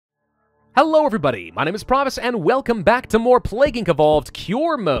Hello everybody, my name is Pravus and welcome back to more Plague Inc. Evolved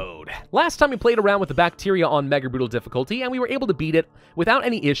Cure Mode. Last time we played around with the bacteria on Mega Brutal difficulty and we were able to beat it without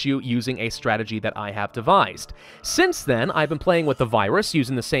any issue using a strategy that I have devised. Since then, I've been playing with the virus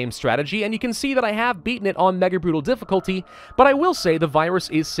using the same strategy and you can see that I have beaten it on Mega Brutal difficulty, but I will say the virus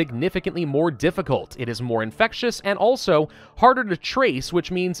is significantly more difficult. It is more infectious and also harder to trace,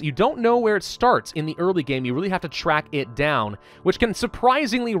 which means you don't know where it starts in the early game. You really have to track it down, which can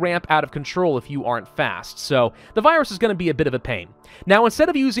surprisingly ramp out of control if you aren't fast. So the virus is going to be a bit of a pain. Now, instead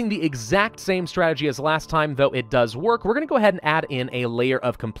of using the exact same strategy as last time, though it does work, we're going to go ahead and add in a layer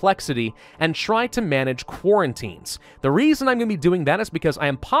of complexity and try to manage quarantines. The reason I'm going to be doing that is because I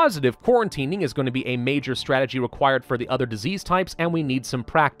am positive quarantining is going to be a major strategy required for the other disease types, and we need some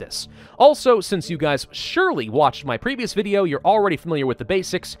practice. Also, since you guys surely watched my previous video, you're already familiar with the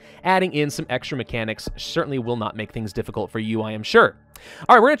basics, adding in some extra mechanics certainly will not make things difficult for you, I am sure.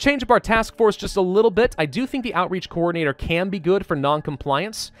 All right, we're going to change up our task force just a little bit. I do think the Outreach Coordinator can be good for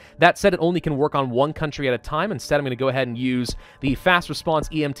non-compliance. That said, it only can work on one country at a time. Instead, I'm going to go ahead and use the Fast Response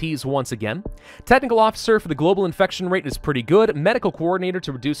EMTs once again. Technical Officer for the global infection rate is pretty good. Medical Coordinator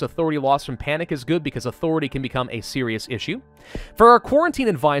to reduce authority loss from panic is good because authority can become a serious issue. For our Quarantine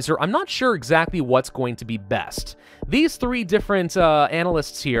Advisor, I'm not sure exactly what's going to be best. These three different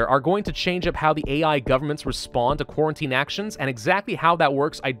analysts here are going to change up how the AI governments respond to quarantine actions, and exactly how that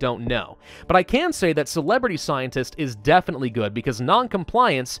works, I don't know. But I can say that Celebrity Scientist is definitely good because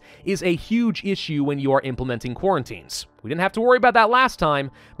non-compliance is a huge issue when you are implementing quarantines. We didn't have to worry about that last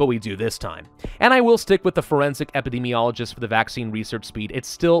time, but we do this time. And I will stick with the Forensic Epidemiologist for the vaccine research speed. It's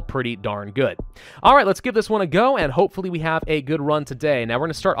still pretty darn good. All right, let's give this one a go, and hopefully we have a good run today. Now, we're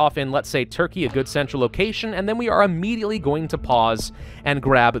going to start off in, let's say, Turkey, a good central location, and then we are immediately going to pause and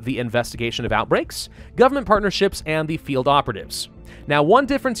grab the investigation of outbreaks, government partnerships, and the field operatives. Now, one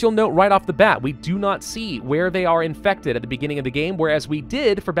difference you'll note right off the bat, we do not see where they are infected at the beginning of the game, whereas we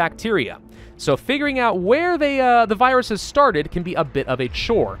did for bacteria. So figuring out where the virus has started can be a bit of a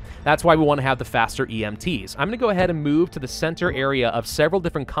chore. That's why we want to have the faster EMTs. I'm going to go ahead and move to the center area of several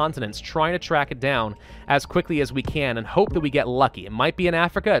different continents, trying to track it down as quickly as we can and hope that we get lucky. It might be in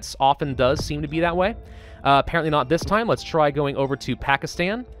Africa. It often does seem to be that way. Apparently not this time. Let's try going over to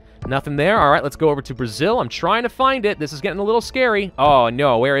Pakistan. Nothing there. All right, let's go over to Brazil. I'm trying to find it. This is getting a little scary. Oh,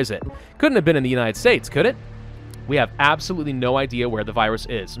 no. Where is it? Couldn't have been in the United States, could it? We have absolutely no idea where the virus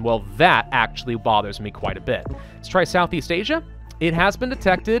is. Well, that actually bothers me quite a bit. Let's try Southeast Asia. It has been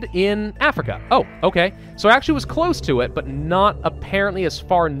detected in Africa. Oh, okay. So I actually was close to it, but not apparently as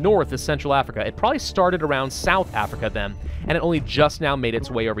far north as Central Africa. It probably started around South Africa then, and it only just now made its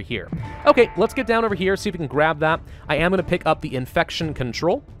way over here. Okay, let's get down over here, see if we can grab that. I am going to pick up the infection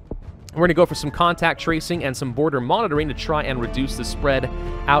control. We're going to go for some contact tracing and some border monitoring to try and reduce the spread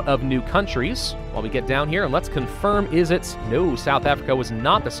out of new countries. While we get down here, and let's confirm, is it... No, South Africa was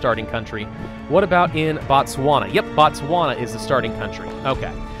not the starting country. What about in Botswana? Yep, Botswana is the starting country.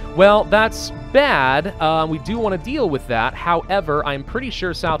 Okay. Well, that's bad. We do want to deal with that. However, I'm pretty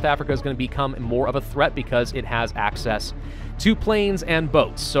sure South Africa is going to become more of a threat because it has access to planes and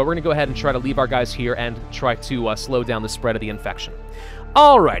boats. So we're going to go ahead and try to leave our guys here and try to slow down the spread of the infection.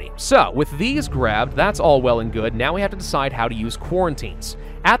 Alrighty, so with these grabbed, that's all well and good. Now we have to decide how to use quarantines.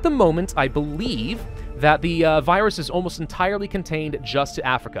 At the moment, I believe that the virus is almost entirely contained just to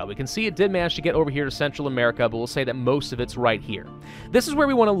Africa. We can see it did manage to get over here to Central America, but we'll say that most of it's right here. This is where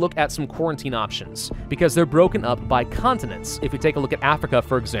we want to look at some quarantine options, because they're broken up by continents. If we take a look at Africa,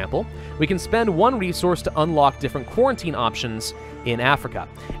 for example, we can spend one resource to unlock different quarantine options in Africa.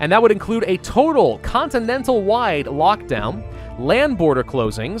 And that would include a total continental-wide lockdown, land border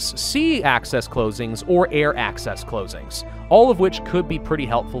closings, sea access closings, or air access closings, all of which could be pretty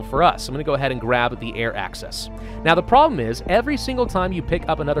helpful for us. I'm going to go ahead and grab the air access. Now, the problem is, every single time you pick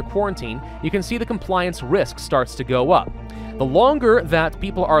up another quarantine, you can see the compliance risk starts to go up. The longer that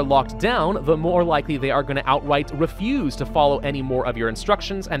people are locked down, the more likely they are going to outright refuse to follow any more of your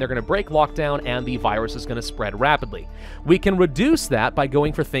instructions, and they're going to break lockdown, and the virus is going to spread rapidly. We can reduce that by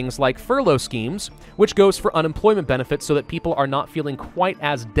going for things like furlough schemes, which goes for unemployment benefits so that people are not feeling quite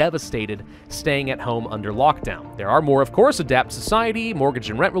as devastated staying at home under lockdown. There are more, of course, adapt society,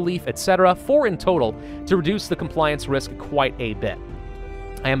 mortgage and rent relief, etc., 4 in total, to reduce the compliance risk quite a bit.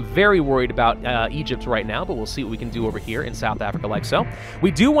 I am very worried about Egypt right now, but we'll see what we can do over here in South Africa like so. We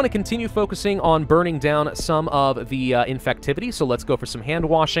do want to continue focusing on burning down some of the infectivity, so let's go for some hand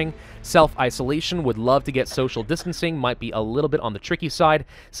washing. Self-isolation, would love to get social distancing, might be a little bit on the tricky side.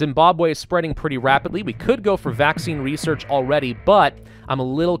 Zimbabwe is spreading pretty rapidly. We could go for vaccine research already, but I'm a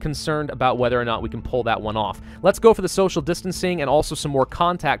little concerned about whether or not we can pull that one off. Let's go for the social distancing and also some more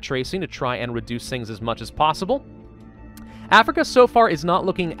contact tracing to try and reduce things as much as possible. Africa so far is not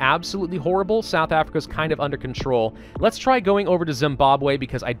looking absolutely horrible. South Africa's kind of under control. Let's try going over to Zimbabwe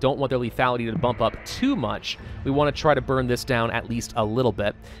because I don't want their lethality to bump up too much. We want to try to burn this down at least a little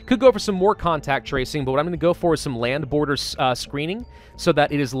bit. Could go for some more contact tracing, but what I'm going to go for is some land border screening so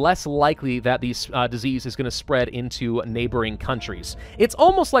that it is less likely that this disease is going to spread into neighboring countries. It's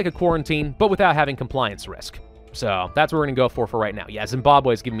almost like a quarantine, but without having compliance risk. So that's what we're going to go for right now. Yeah,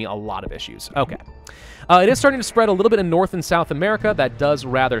 Zimbabwe is giving me a lot of issues. Okay. It is starting to spread a little bit in North and South America. That does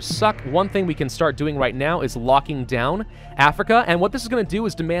rather suck. One thing we can start doing right now is locking down Africa. And what this is going to do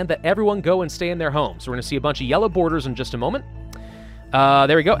is demand that everyone go and stay in their homes. We're going to see a bunch of yellow borders in just a moment.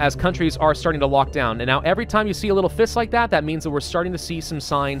 There we go, as countries are starting to lock down. And now every time you see a little fist like that, that means that we're starting to see some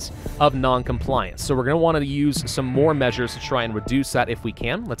signs of non-compliance. So we're going to want to use some more measures to try and reduce that if we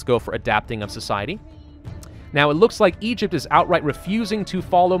can. Let's go for adapting of society. Now, it looks like Egypt is outright refusing to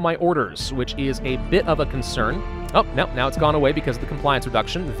follow my orders, which is a bit of a concern. Oh, no, now it's gone away because of the compliance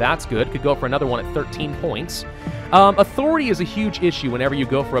reduction. That's good. Could go for another one at 13 points. Authority is a huge issue whenever you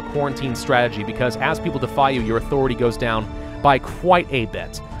go for a quarantine strategy because as people defy you, your authority goes down by quite a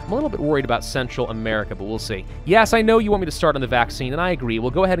bit. I'm a little bit worried about Central America, but we'll see. Yes, I know you want me to start on the vaccine, and I agree.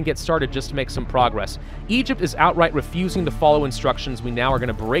 We'll go ahead and get started just to make some progress. Egypt is outright refusing to follow instructions. We now are going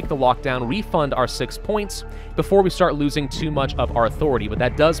to break the lockdown, refund our 6 points before we start losing too much of our authority. But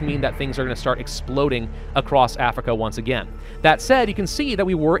that does mean that things are going to start exploding across Africa once again. That said, you can see that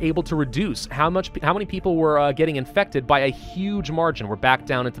we were able to reduce how many people were getting infected by a huge margin. We're back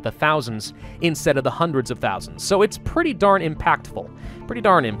down into the thousands instead of the hundreds of thousands. So it's pretty darn impactful. Pretty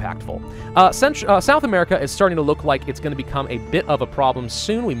darn impactful. South America is starting to look like it's going to become a bit of a problem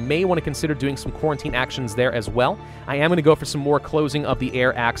soon. We may want to consider doing some quarantine actions there as well. I am going to go for some more closing of the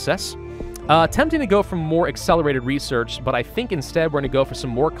air access. Tempting to go for more accelerated research, but I think instead we're going to go for some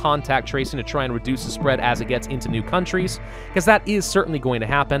more contact tracing to try and reduce the spread as it gets into new countries, because that is certainly going to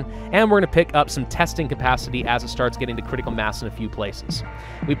happen, and we're going to pick up some testing capacity as it starts getting to critical mass in a few places.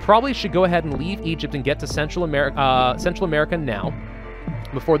 We probably should go ahead and leave Egypt and get to Central America now,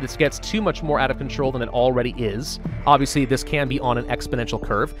 before this gets too much more out of control than it already is. Obviously, this can be on an exponential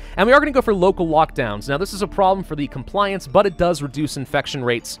curve. And we are going to go for local lockdowns. Now, this is a problem for the compliance, but it does reduce infection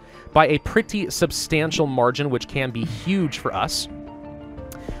rates by a pretty substantial margin, which can be huge for us.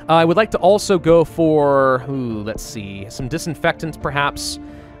 I would like to also go for, let's see, some disinfectants, perhaps.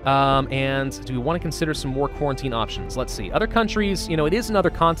 And do we want to consider some more quarantine options? Let's see. Other countries, you know, it is in other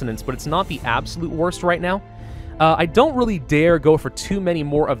continents, but it's not the absolute worst right now. I don't really dare go for too many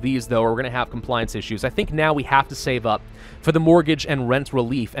more of these, though, or we're going to have compliance issues. I think now we have to save up for the mortgage and rent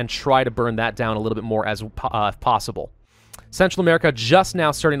relief and try to burn that down a little bit more as possible. Central America just now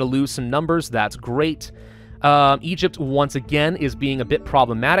starting to lose some numbers. That's great. Egypt, once again, is being a bit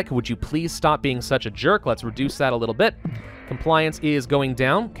problematic. Would you please stop being such a jerk? Let's reduce that a little bit. Compliance is going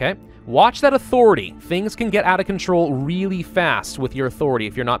down. Okay. Watch that authority. Things can get out of control really fast with your authority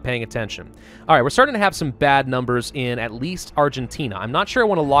if you're not paying attention. All right, we're starting to have some bad numbers in at least Argentina. I'm not sure I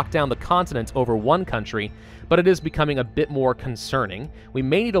want to lock down the continent over one country, but it is becoming a bit more concerning. We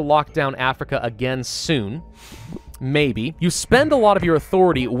may need to lock down Africa again soon. Maybe. You spend a lot of your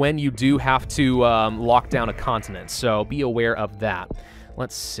authority when you do have to lock down a continent, so be aware of that.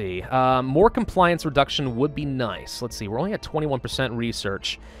 Let's see. More compliance reduction would be nice. Let's see. We're only at 21%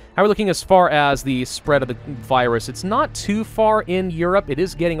 research. How are we looking as far as the spread of the virus? It's not too far in Europe. It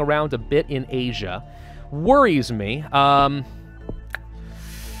is getting around a bit in Asia. Worries me. I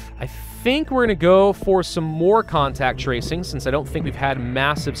think we're going to go for some more contact tracing, since I don't think we've had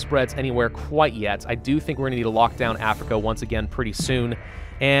massive spreads anywhere quite yet. I do think we're going to need to lock down Africa once again pretty soon.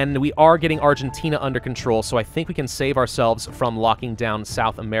 And we are getting Argentina under control, so I think we can save ourselves from locking down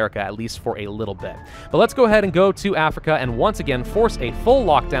South America, at least for a little bit. But let's go ahead and go to Africa and once again force a full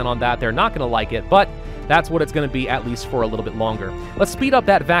lockdown on that. They're not going to like it, but that's what it's going to be, at least for a little bit longer. Let's speed up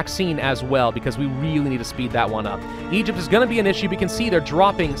that vaccine as well, because we really need to speed that one up. Egypt is going to be an issue. We can see they're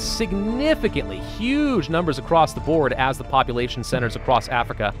dropping significantly, huge numbers across the board as the population centers across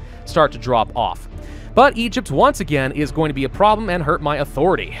Africa start to drop off. But Egypt, once again, is going to be a problem and hurt my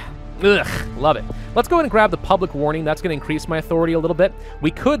authority. Ugh, love it. Let's go ahead and grab the public warning. That's going to increase my authority a little bit.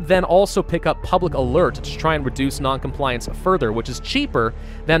 We could then also pick up public alert to try and reduce non-compliance further, which is cheaper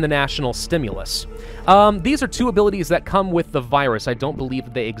than the national stimulus. These are two abilities that come with the virus. I don't believe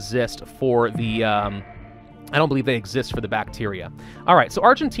that they exist for the... I don't believe they exist for the bacteria. All right, so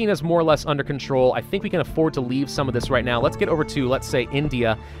Argentina's more or less under control. I think we can afford to leave some of this right now. Let's get over to, let's say,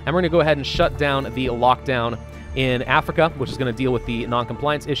 India, and we're going to go ahead and shut down the lockdown in Africa, which is going to deal with the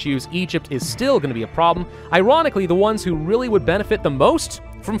non-compliance issues. Egypt is still going to be a problem. Ironically, the ones who really would benefit the most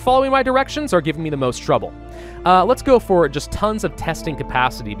from following my directions are giving me the most trouble. Let's go for just tons of testing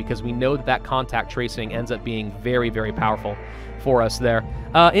capacity, because we know that that contact tracing ends up being very, very powerful for us there.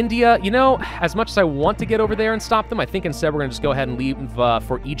 India, you know, as much as I want to get over there and stop them, I think instead we're going to just go ahead and leave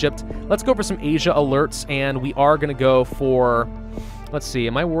for Egypt. Let's go for some Asia alerts, and we are going to go for... Let's see,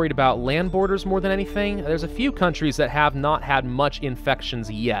 am I worried about land borders more than anything? There's a few countries that have not had much infections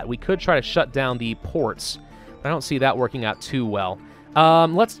yet. We could try to shut down the ports, but I don't see that working out too well.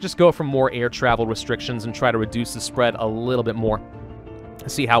 Let's just go for more air travel restrictions and try to reduce the spread a little bit more.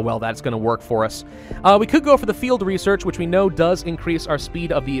 See how well that's going to work for us. We could go for the field research, which we know does increase our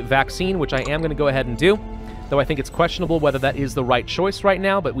speed of the vaccine, which I am going to go ahead and do, though I think it's questionable whether that is the right choice right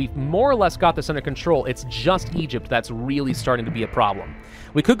now, but we've more or less got this under control. It's just Egypt that's really starting to be a problem.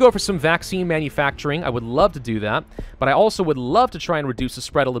 We could go for some vaccine manufacturing. I would love to do that, but I also would love to try and reduce the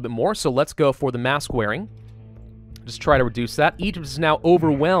spread a little bit more, so let's go for the mask wearing. Just try to reduce that. Egypt is now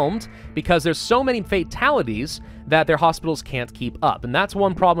overwhelmed because there's so many fatalities that their hospitals can't keep up. And that's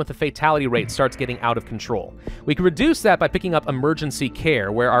one problem with the fatality rate starts getting out of control. We can reduce that by picking up emergency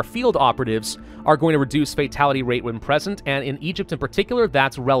care, where our field operatives are going to reduce fatality rate when present. And in Egypt in particular,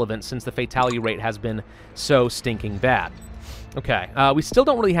 that's relevant since the fatality rate has been so stinking bad. Okay, we still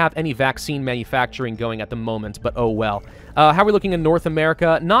don't really have any vaccine manufacturing going at the moment, but oh well. How are we looking in North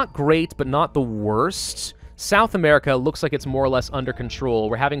America? Not great, but not the worst. South America looks like it's more or less under control.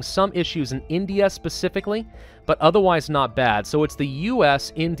 We're having some issues in India specifically, but otherwise not bad. So it's the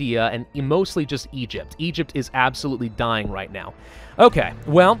US, India, and mostly just Egypt. Egypt is absolutely dying right now. Okay,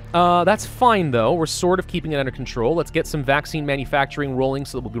 well, that's fine though. We're sort of keeping it under control. Let's get some vaccine manufacturing rolling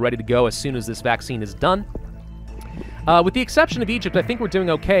so that we'll be ready to go as soon as this vaccine is done. With the exception of Egypt, I think we're doing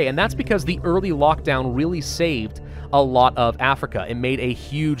okay, and that's because the early lockdown really saved a lot of Africa. It made a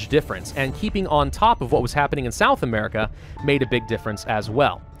huge difference, and keeping on top of what was happening in South America made a big difference as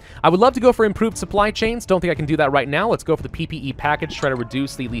well. I would love to go for improved supply chains. Don't think I can do that right now. Let's go for the PPE package, try to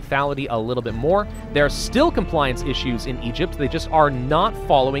reduce the lethality a little bit more. There are still compliance issues in Egypt. They just are not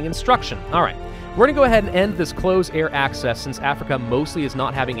following instruction. All right. We're going to go ahead and end this close air access since Africa mostly is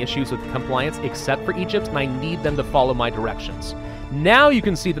not having issues with compliance except for Egypt, and I need them to follow my directions. Now you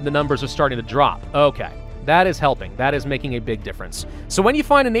can see that the numbers are starting to drop. Okay. That is helping. That is making a big difference. So when you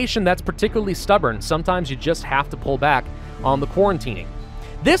find a nation that's particularly stubborn, sometimes you just have to pull back on the quarantining.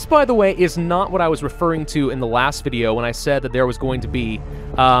 This, by the way, is not what I was referring to in the last video when I said that there was going to be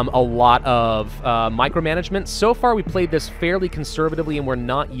a lot of micromanagement. So far, we played this fairly conservatively, and we're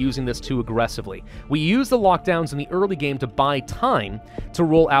not using this too aggressively. We use the lockdowns in the early game to buy time to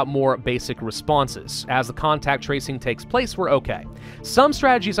roll out more basic responses. As the contact tracing takes place, we're okay. Some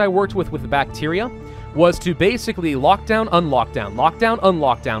strategies I worked with the bacteria was to basically lockdown,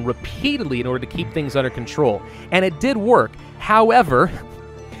 unlockdown repeatedly in order to keep things under control. And it did work. However,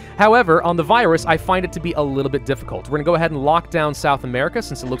 on the virus, I find it to be a little bit difficult. We're going to go ahead and lock down South America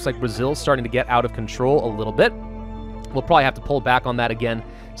since it looks like Brazil's starting to get out of control a little bit. We'll probably have to pull back on that again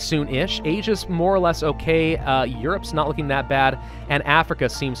soon-ish. Asia's more or less okay. Europe's not looking that bad. And Africa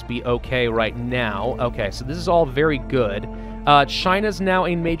seems to be okay right now. Okay, so this is all very good. China's now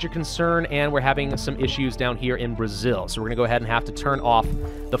a major concern, and we're having some issues down here in Brazil. So we're going to go ahead and have to turn off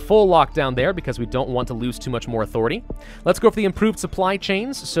the full lockdown there because we don't want to lose too much more authority. Let's go for the improved supply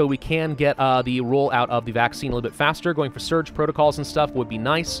chains so we can get the rollout of the vaccine a little bit faster. Going for surge protocols and stuff would be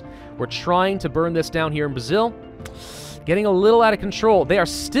nice. We're trying to burn this down here in Brazil. Getting a little out of control. They are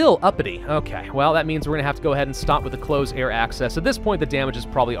still uppity. Okay, well, that means we're going to have to go ahead and stop with the closed air access. At this point, the damage is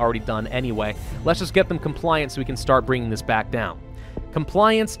probably already done anyway. Let's just get them compliant so we can start bringing this back down.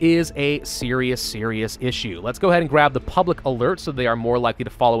 Compliance is a serious, serious issue. Let's go ahead and grab the public alert so they are more likely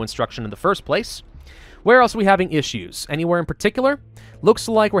to follow instruction in the first place. Where else are we having issues? Anywhere in particular? Looks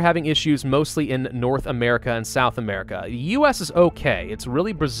like we're having issues mostly in North America and South America. The US is okay. It's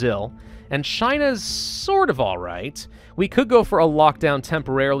really Brazil. And China's sort of all right. We could go for a lockdown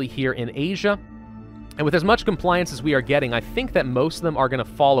temporarily here in Asia. And with as much compliance as we are getting, I think that most of them are going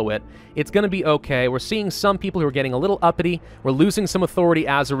to follow it. It's going to be okay. We're seeing some people who are getting a little uppity. We're losing some authority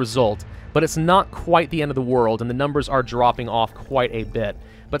as a result, but it's not quite the end of the world, and the numbers are dropping off quite a bit.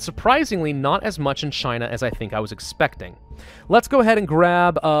 But surprisingly, not as much in China as I think I was expecting. Let's go ahead and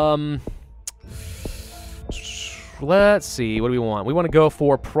grab, let's see, what do we want? We want to go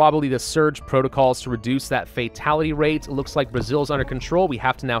for probably the surge protocols to reduce that fatality rate. It looks like Brazil's under control. We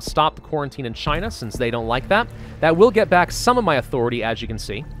have to now stop the quarantine in China since they don't like that. That will get back some of my authority, as you can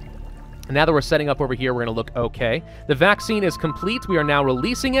see. And now that we're setting up over here, we're going to look okay. The vaccine is complete. We are now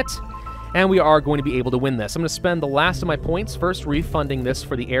releasing it. And we are going to be able to win this. I'm going to spend the last of my points first refunding this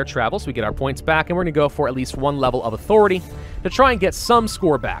for the air travel so we get our points back, and we're going to go for at least one level of authority to try and get some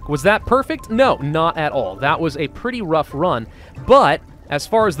score back. Was that perfect? No, not at all. That was a pretty rough run, but as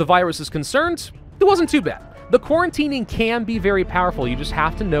far as the virus is concerned, it wasn't too bad. The quarantining can be very powerful. You just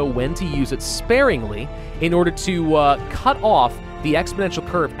have to know when to use it sparingly in order to cut off the exponential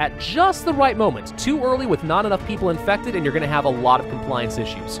curve at just the right moment. Too early with not enough people infected, and you're going to have a lot of compliance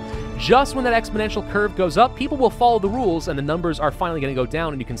issues. Just when that exponential curve goes up, people will follow the rules, and the numbers are finally going to go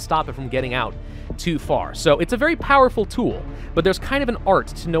down, and you can stop it from getting out too far. So it's a very powerful tool, but there's kind of an art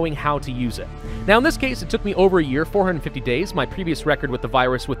to knowing how to use it. Now, in this case, it took me over a year, 450 days. My previous record with the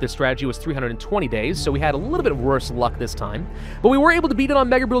virus with this strategy was 320 days, so we had a little bit worse luck this time. But we were able to beat it on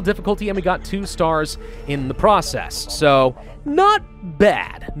Mega Brutal difficulty, and we got 2 stars in the process. So, not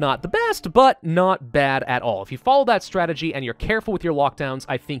bad. Not the best, but not bad at all. If you follow that strategy and you're careful with your lockdowns,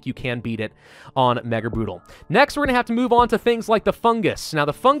 I think you can beat it on Mega Brutal. Next, we're going to have to move on to things like the fungus. Now,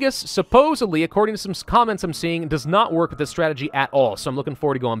 the fungus, supposedly, according to some comments I'm seeing, does not work with this strategy at all. So I'm looking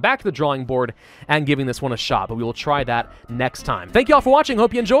forward to going back to the drawing board and giving this one a shot, but we will try that next time. Thank you all for watching.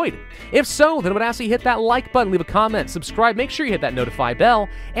 Hope you enjoyed. If so, then I would ask you to hit that like button, leave a comment, subscribe, make sure you hit that notify bell,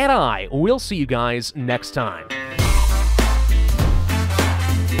 and I will see you guys next time.